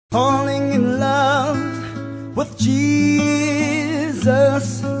Falling in love with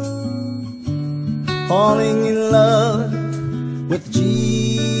Jesus. Falling in love with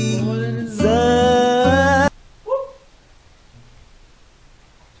Jesus.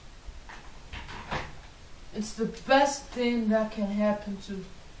 It's the best thing that can happen to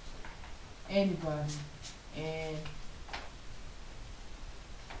anybody, and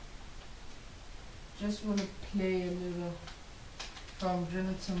just want to play a little from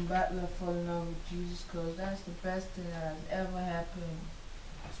Jonathan Butler, Fall in Love with Jesus, because that's the best thing that has ever happened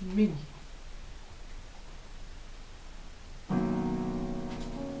to me.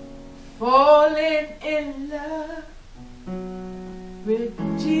 Falling in love with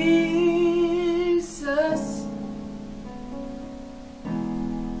Jesus.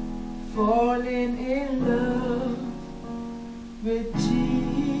 Falling in love with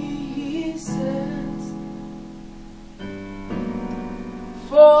Jesus.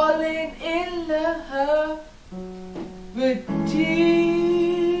 Falling in love with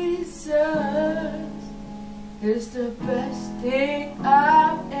Jesus is the best thing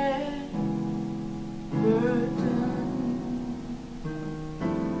I've ever done.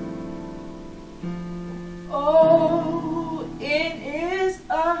 Oh, in His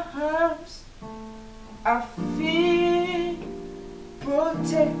arms I feel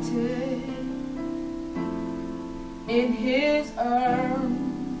protected. In His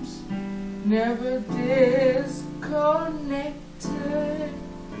arms, never disconnected.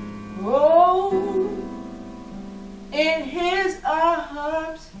 Oh, in His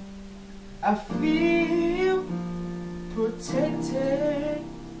arms, I feel protected,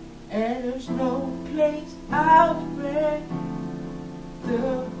 and there's no place I'd rather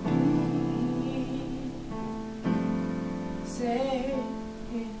be. Say,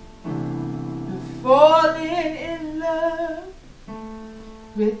 falling in love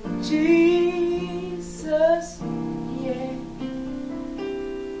with Jesus, yeah.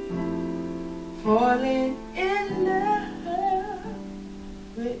 Falling in love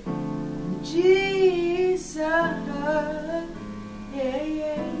with Jesus, yeah,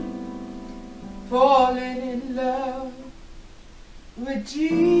 yeah. Falling in love with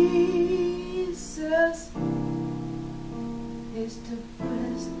Jesus is the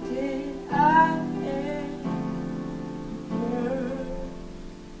best thing I've ever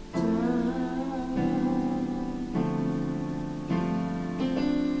done.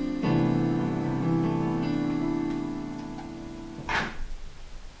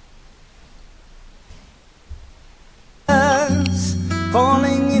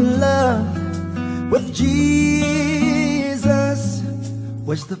 Falling in love with Jesus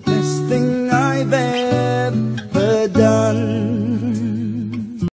was the best thing I've ever